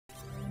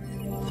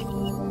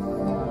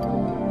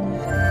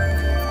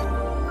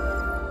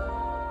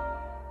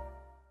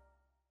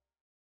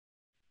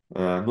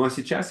Ну а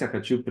сейчас я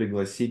хочу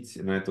пригласить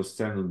на эту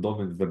сцену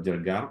Домен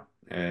Видергар.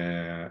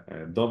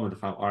 Домен,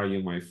 how are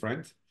you, my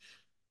friend?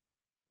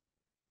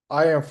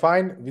 I am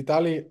fine,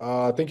 Vitali.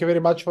 Thank you very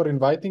much for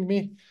inviting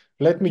me.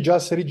 Let me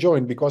just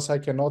rejoin because I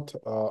cannot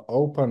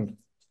open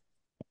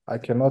my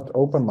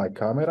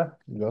camera.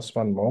 Just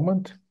one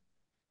moment.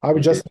 I will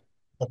Окей, just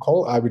the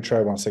call. I will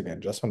try once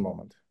again. Just one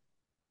moment.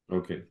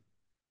 окей.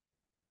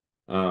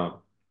 А,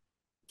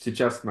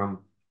 Сейчас к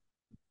нам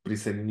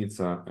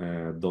присоединится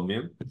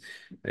Домен.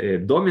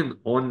 Домен,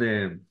 он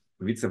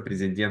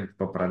вице-президент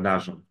по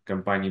продажам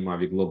компании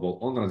Mavie Global.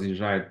 Он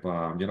разъезжает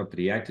по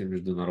мероприятиям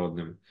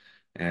международным.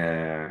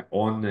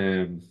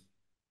 Он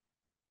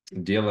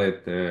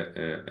делает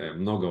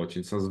много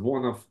очень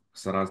созвонов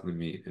с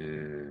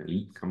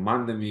разными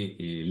командами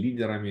и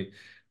лидерами.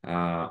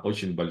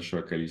 Очень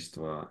большое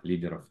количество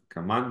лидеров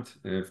команд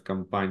в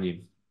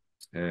компании.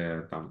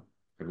 Там,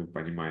 как вы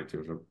понимаете,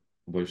 уже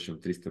больше, чем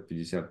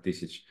 350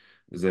 тысяч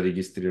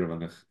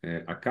зарегистрированных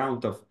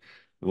аккаунтов.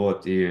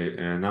 Вот, и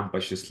нам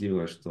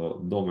посчастливилось, что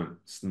Домен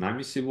с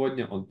нами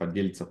сегодня. Он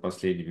поделится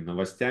последними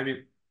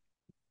новостями.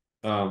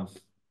 А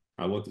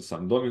вот и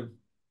сам Домен.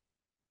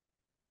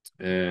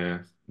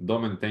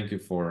 Domen, thank you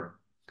for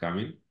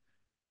coming.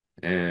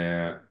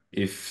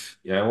 If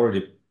I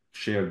already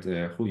shared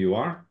who you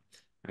are,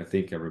 I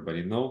think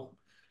everybody know.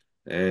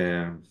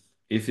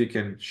 If you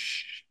can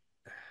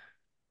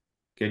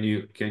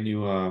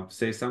you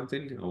say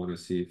something? I want to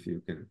see if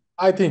you can.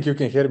 I think you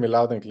can hear me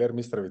loud and clear,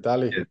 Mr.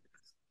 Vitali. Yes.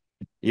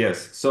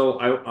 Yes. So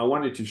I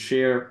wanted to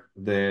share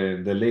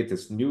the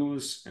latest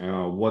news.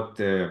 What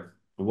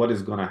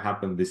is going to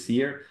happen this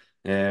year,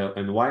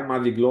 and why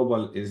Mavi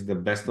Global is the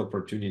best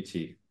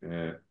opportunity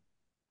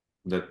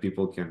that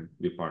people can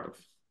be part of.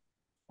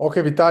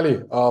 Okay,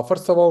 Vitali.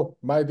 First of all,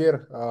 my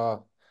dear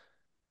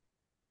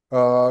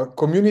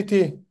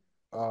community,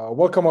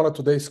 welcome on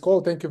today's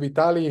call. Thank you,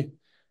 Vitali.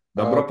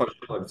 Добро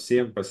пожаловать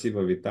всем.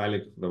 Спасибо,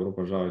 Виталик. Добро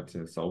пожаловать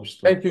в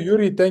сообщество. Thank you,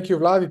 Yuri. Thank you,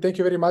 Vladi. Thank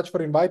you very much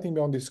for inviting me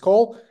on this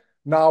call.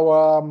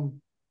 Now,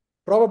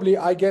 probably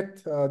I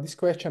get this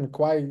question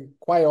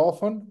quite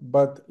often,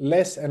 but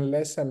less and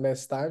less and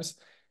less times.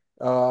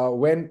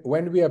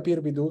 When we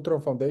appeared with the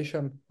Ultron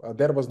Foundation,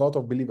 there was not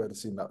of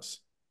believers in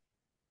us.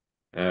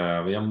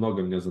 Я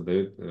много мне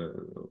задают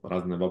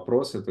разные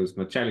вопросы. То есть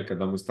вначале,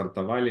 когда мы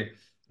стартовали,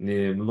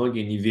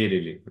 многие не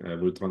верили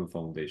в Ultron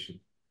Foundation.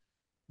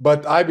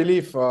 But I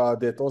believe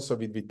that also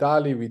with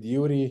Vitali, with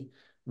Yuri,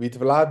 with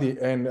Vladi,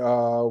 and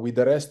with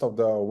the rest of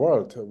the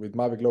world, with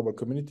Mavi Global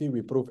Community,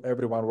 we prove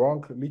everyone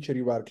wrong.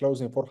 Literally, we are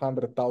closing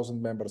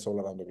 400,000 members all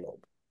around the globe.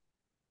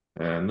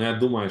 Но я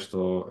думаю,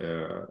 что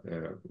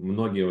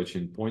многие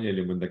очень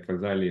поняли, мы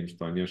доказали им,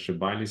 что они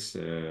ошибались.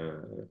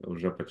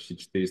 Уже почти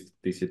 400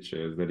 тысяч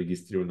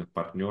зарегистрированных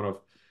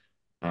партнеров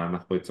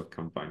находятся в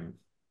компании.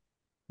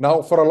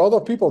 Now, for a lot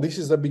of people, this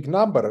is a big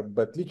number,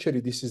 but literally,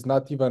 this is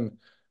not even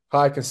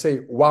how I can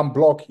say one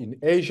block in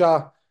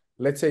Asia.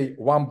 Let's say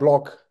one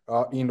block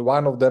in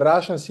one of the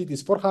Russian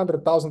cities,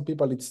 400,000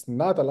 people. It's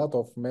not a lot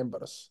of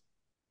members.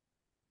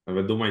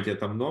 Вы думаете,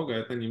 это много?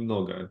 Это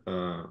немного.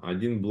 Это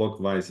один блок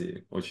в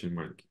Азии, очень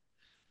маленький.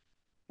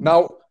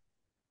 Now,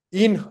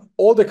 in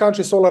all the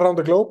countries all around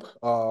the globe,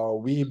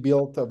 we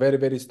built a very,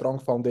 very strong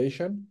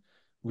foundation.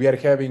 We are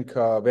having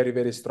a very,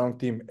 very strong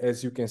team,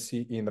 as you can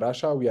see in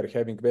Russia. We are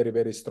having very,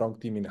 very strong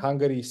team in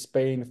Hungary,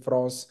 Spain,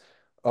 France.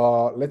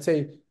 Let's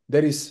say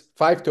there is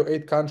 5 to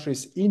 8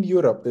 countries in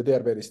Europe that they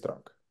are very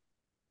strong.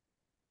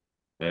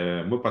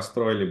 Мы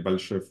построили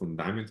большой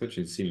фундамент,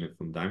 очень сильный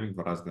фундамент в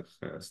разных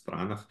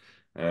странах.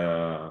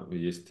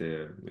 Есть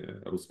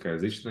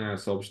русскоязычное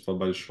сообщество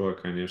большое,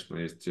 конечно,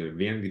 есть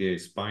Венгрия,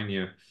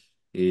 Испания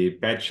и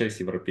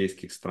 5-6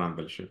 европейских стран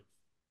больших.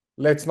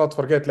 Let's not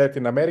forget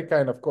Latin America,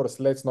 and of course,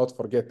 let's not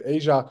forget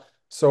Asia.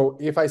 So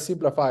if I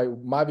simplify,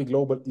 Mavi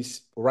Global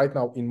is right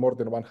now in more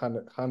than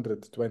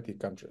 120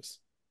 countries.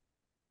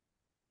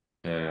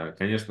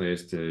 Конечно,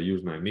 есть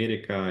Южная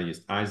Америка,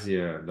 есть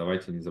Азия.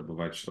 Давайте не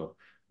забывать, что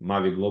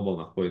Mavi Global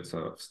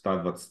находится в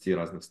 120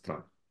 разных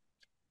странах.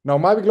 Now,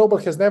 Mavie Global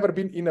has never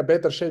been in a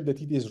better shape than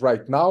it is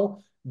right now.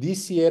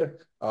 This year,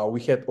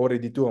 we had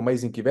already 2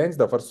 amazing events.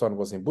 The first one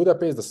was in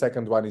Budapest. The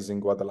second one is in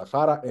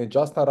Guadalajara. And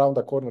just around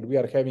the corner, we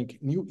are having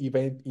new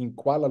event in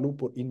Kuala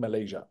Lumpur in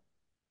Malaysia.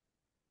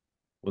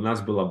 У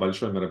нас было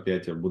большое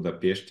мероприятие в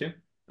Будапеште.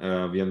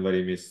 В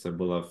январе месяце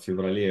было в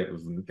феврале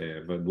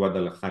в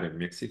Гвадалахаре в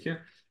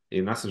Мексике.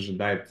 И нас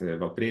ожидает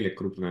в апреле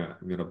крупное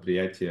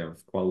мероприятие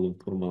в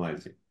Куала-Лумпур,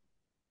 Малайзии.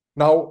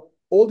 Now,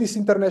 all these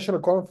international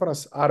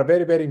conferences are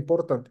very, very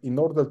important in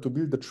order to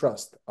build the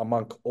trust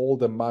among all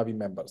the Mavi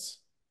members.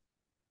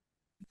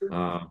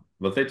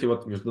 Вот эти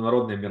вот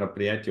международные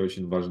мероприятия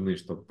очень важны,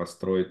 чтобы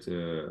построить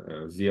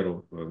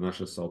веру в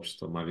наше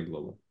сообщество Mavi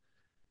Global.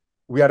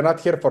 We are not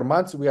here for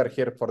months, we are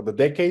here for the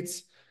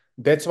decades.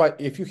 That's why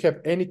if you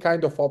have any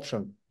kind of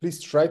option,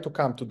 please try to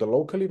come to the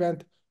local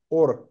event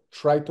or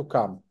try to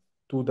come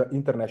to the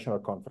international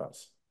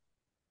conference.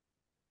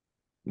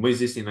 Мы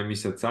здесь не на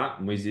месяца,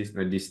 мы здесь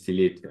на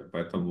десятилетия,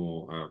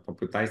 поэтому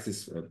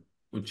попытайтесь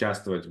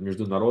участвовать в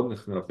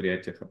международных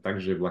мероприятиях, а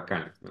также и в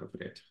локальных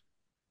мероприятиях.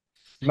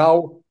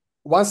 Now,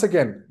 once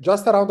again,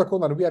 just around the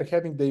corner, we are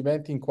having the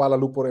event in Kuala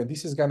Lumpur, and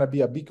this is going to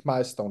be a big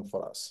milestone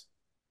for us.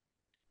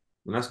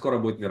 У нас скоро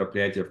будет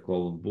мероприятие в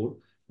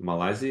Куала-Лумпур, в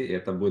Малайзии, и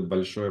это будет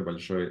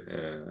большой-большой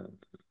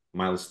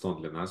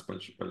майлстоун для нас,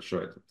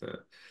 большой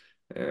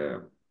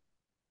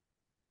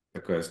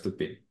такая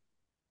ступень.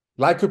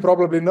 Like you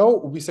probably know,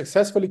 we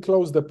successfully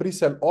closed the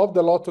pre-sale of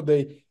the lot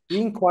today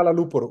in Kuala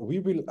Lumpur. We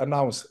will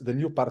announce the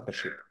new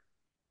partnership.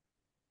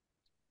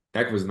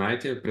 Как вы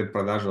знаете,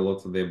 предпродажа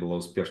Lot Today была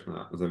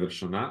успешно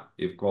завершена,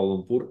 и в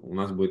Куала-Лумпур у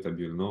нас будет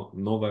объявлено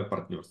новое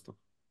партнерство.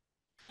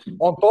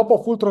 On top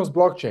of Ultron's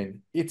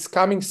blockchain, it's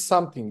coming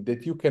something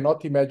that you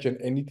cannot imagine,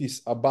 and it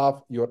is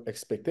above your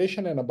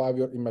expectation and above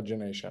your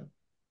imagination.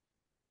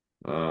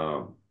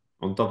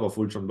 On top of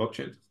Ultron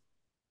blockchain.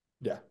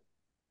 Yeah.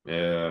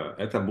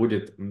 Это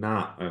будет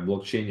на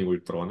блокчейне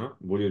Ультрона,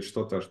 будет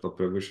что-то, что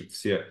превысит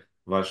все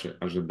ваши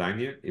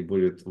ожидания и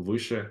будет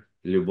выше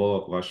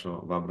любого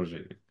вашего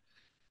воображения.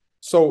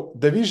 So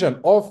the vision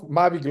of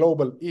Mavie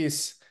Global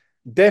is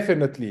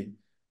definitely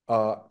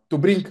to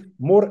bring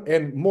more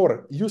and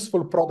more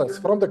useful products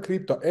from the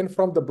crypto and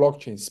from the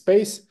blockchain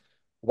space.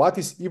 What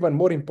is even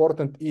more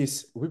important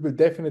is we will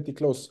definitely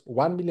close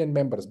 1 million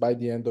members by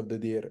the end of the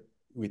year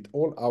with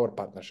all our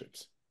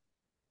partnerships.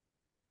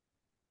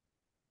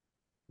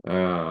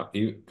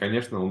 И,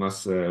 конечно, у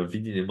нас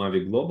видение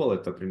Mavie Global —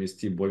 это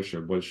принести больше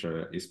и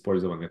больше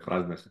использованных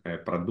разных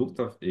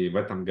продуктов. И в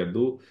этом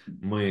году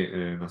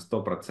мы на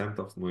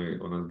 100%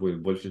 у нас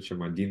будет больше,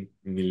 чем 1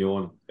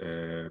 миллион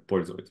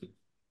пользователей.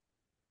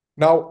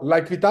 Now,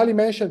 like Vitaly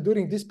mentioned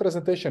during this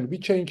presentation, we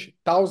change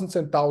thousands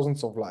and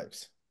thousands of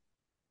lives.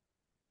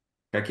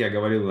 Как я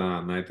говорил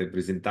на этой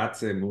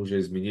презентации, мы уже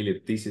изменили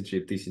тысячи и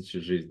тысячи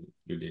жизней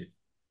людей.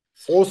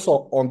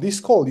 Also, on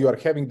this call, you are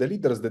having the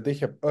leaders that they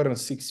have earned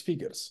 6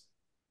 figures.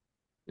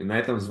 И на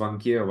этом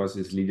звонке у вас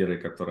есть лидеры,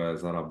 которые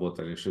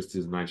заработали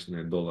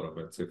шестизначные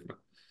долларовые цифры.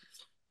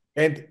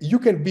 And you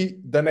can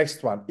be the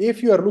next one.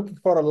 If you are looking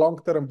for a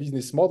long-term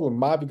business model,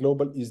 Mavie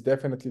Global is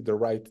definitely the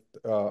right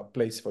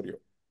place for you.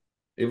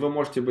 И вы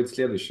можете быть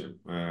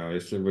следующим.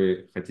 Если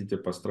вы хотите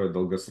построить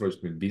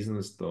долгосрочный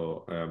бизнес,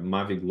 то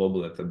Mavie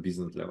Global — это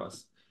бизнес для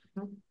вас.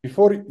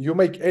 Before you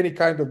make any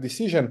kind of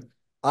decision,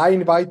 I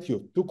invite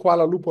you to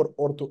Kuala Lumpur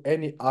or to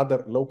any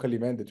other local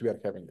event that we are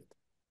having it.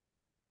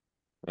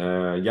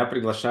 Я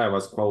приглашаю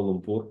вас в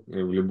Куала-Лумпур,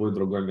 в любое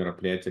другое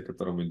мероприятие,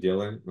 которое мы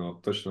делаем, но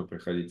точно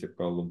приходите в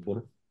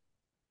Куала-Лумпур.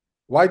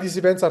 Why these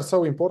events are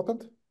so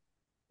important?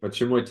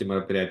 Почему эти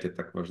мероприятия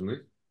так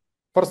важны?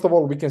 First of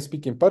all, we can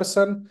speak in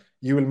person.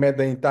 You will meet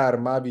the entire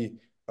Mavie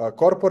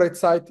corporate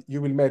site.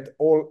 You will meet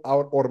all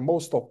our or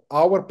most of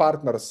our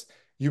partners.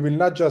 You will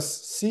not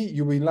just see,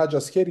 you will not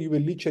just hear, you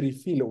will literally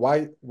feel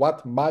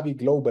what Mavie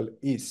Global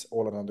is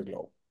all around the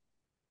globe.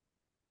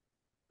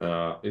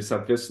 И,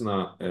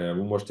 соответственно,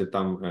 вы можете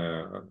там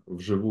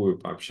вживую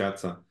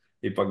пообщаться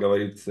и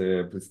поговорить с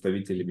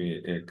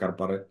представителями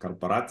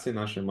корпорации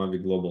нашей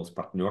Mavie Global, с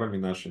партнерами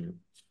нашими.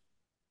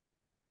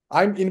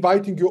 I'm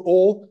inviting you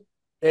all,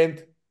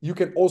 and you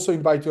can also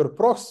invite your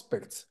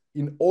prospects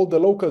in all the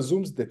local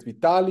Zooms that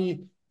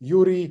Vitaly,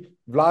 Yuri,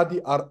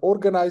 Vladi are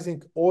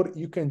organizing, or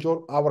you can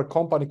join our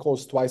company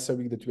calls twice a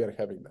week that we are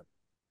having them.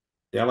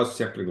 Я вас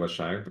всех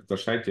приглашаю.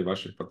 Приглашайте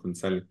ваших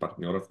потенциальных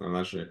партнеров на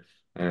наши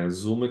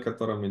зумы,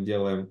 которые мы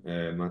делаем,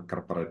 на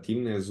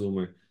корпоративные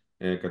зумы,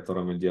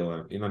 которые мы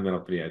делаем, и на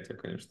мероприятия,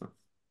 конечно.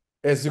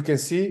 As you can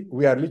see,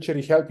 we are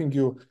literally helping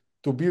you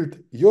to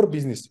build your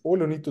business. All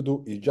you need to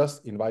do is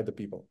just invite the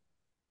people.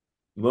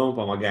 Мы вам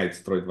помогаем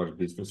строить ваш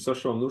бизнес. Все,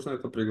 что вам нужно,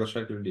 это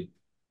приглашать людей.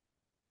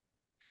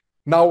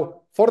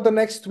 Now, for the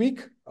next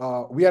week,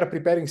 we are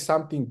preparing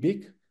something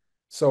big,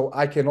 so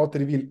I cannot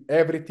reveal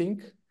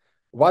everything.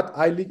 What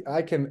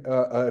I can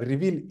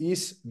reveal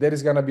is there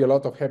is going to be a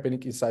lot of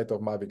happening inside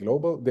of Mavie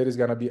Global. There is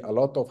going to be a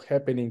lot of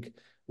happening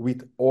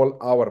with all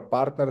our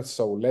partners.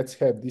 So let's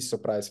have this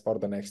surprise for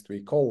the next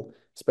week call,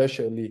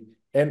 especially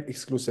and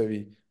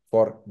exclusively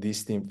for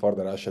this team, for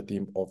the Russia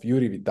team of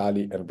Yuri,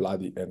 Vitaly, and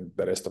Vladi, and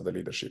the rest of the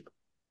leadership.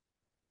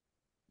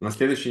 На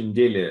следующей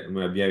неделе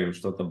мы объявим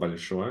что-то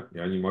большое.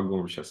 Я не могу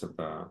вам сейчас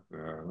это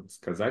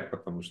сказать,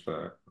 потому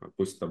что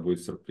пусть это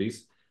будет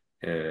сюрприз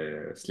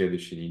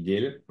следующей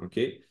недели,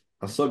 окей?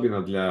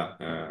 Особенно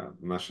для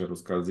нашей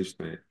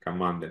русскоязычной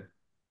команды.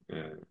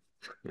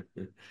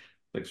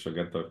 Так что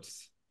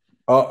готовьтесь.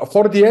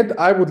 For the end,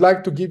 I would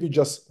like to give you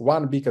just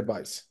one big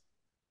advice.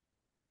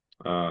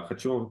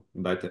 Хочу вам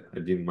дать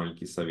один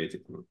маленький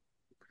советик.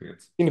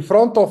 In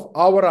front of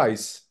our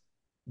eyes,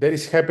 there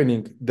is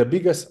happening the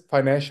biggest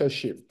financial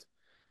shift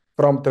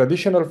from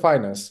traditional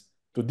finance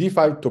to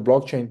DeFi to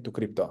blockchain to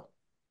crypto.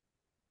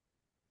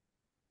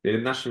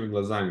 Перед нашими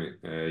глазами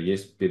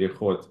есть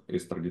переход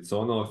из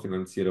традиционного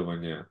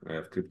финансирования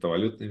в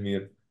криптовалютный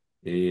мир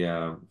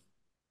и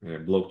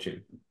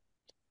блокчейн.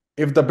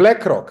 If the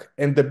BlackRock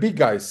and the big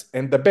guys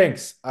and the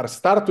banks are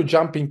start to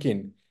jumping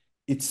in,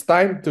 it's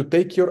time to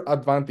take your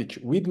advantage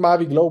with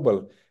Mavie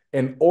Global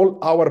and all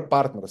our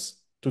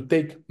partners to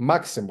take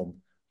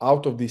maximum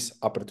out of this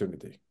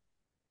opportunity.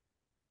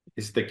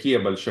 Если такие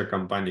большие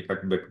компании,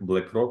 как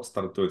BlackRock,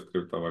 стартуют в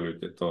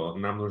криптовалюте, то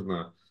нам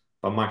нужно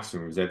по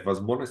максимуму взять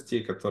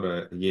возможности,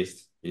 которые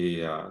есть,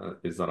 и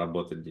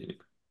заработать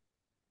денег.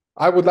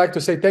 I would like to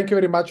say thank you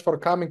very much for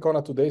coming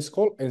on today's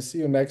call and see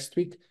you next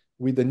week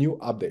with the new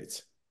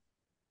updates.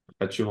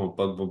 Хочу вам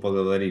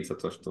поблагодарить за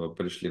то, что вы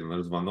пришли на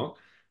наш звонок.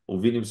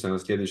 Увидимся на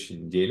следующей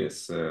неделе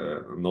с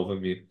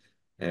новыми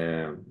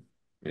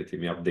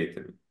этими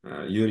апдейтами.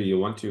 Yuri, you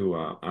want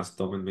to ask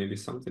Domin maybe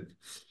something?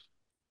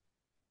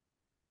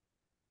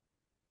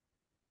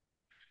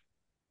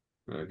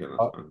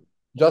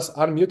 Just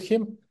unmute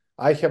him.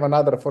 I have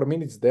another 4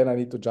 minutes, then I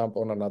need to jump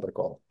on another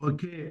call.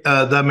 Okay,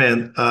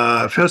 Damian,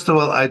 first of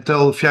all, I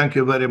tell thank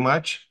you very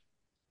much,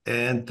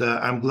 and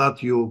I'm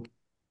glad you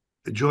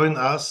join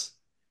us.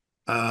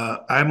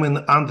 I'm in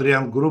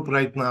Andrian group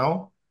right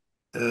now.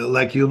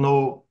 Like you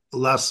know,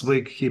 last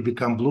week he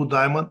became Blue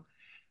Diamond.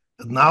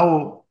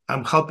 Now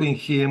I'm helping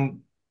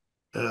him,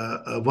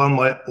 one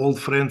my old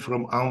friend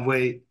from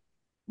Amway,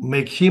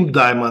 make him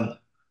Diamond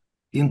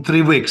in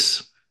 3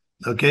 weeks,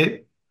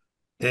 okay?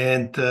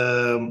 And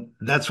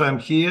that's why I'm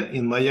here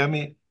in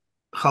Miami,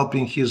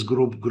 helping his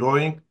group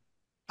growing.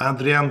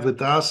 Andrian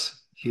with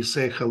us, he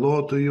say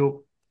hello to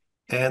you,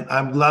 and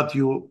I'm glad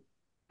you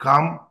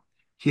come.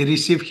 He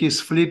received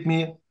his flip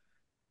me.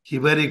 He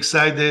very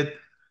excited.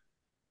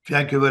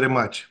 Thank you very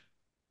much.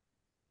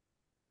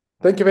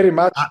 Thank you very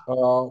much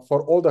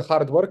for all the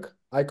hard work.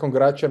 I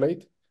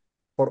congratulate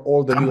for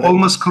all the I'm new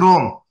almost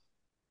Chrome.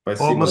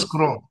 Спасибо Almost за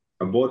Chrome.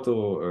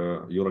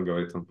 работу. Юра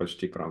говорит, он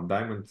почти Crown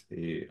Diamond,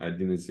 и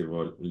один из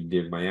его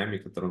людей в Майами,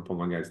 которому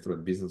помогает строить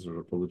бизнес,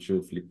 уже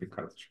получил флиппи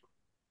карточку.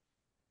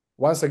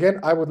 Once again,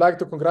 I would like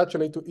to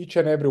congratulate to each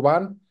and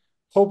everyone.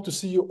 Hope to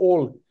see you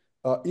all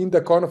in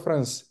the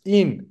conference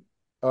in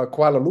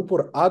Kuala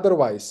Lumpur.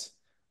 Otherwise,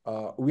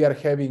 we are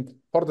having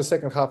for the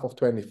second half of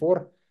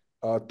 24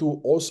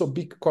 two also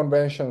big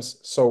conventions.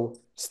 So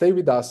stay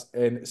with us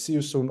and see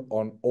you soon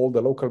on all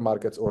the local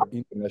markets or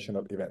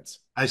international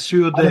events. I see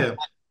you there.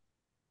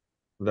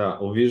 Да,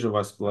 увижу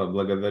вас,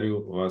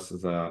 благодарю вас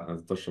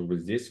за то, что вы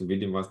здесь.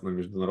 Увидим вас на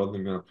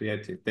международном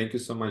мероприятии. Thank you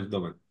so much,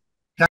 Domin.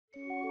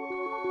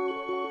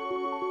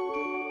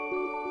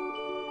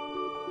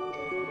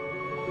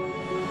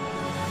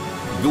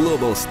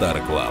 Global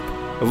Star Club.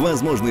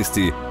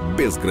 Возможности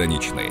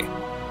безграничны.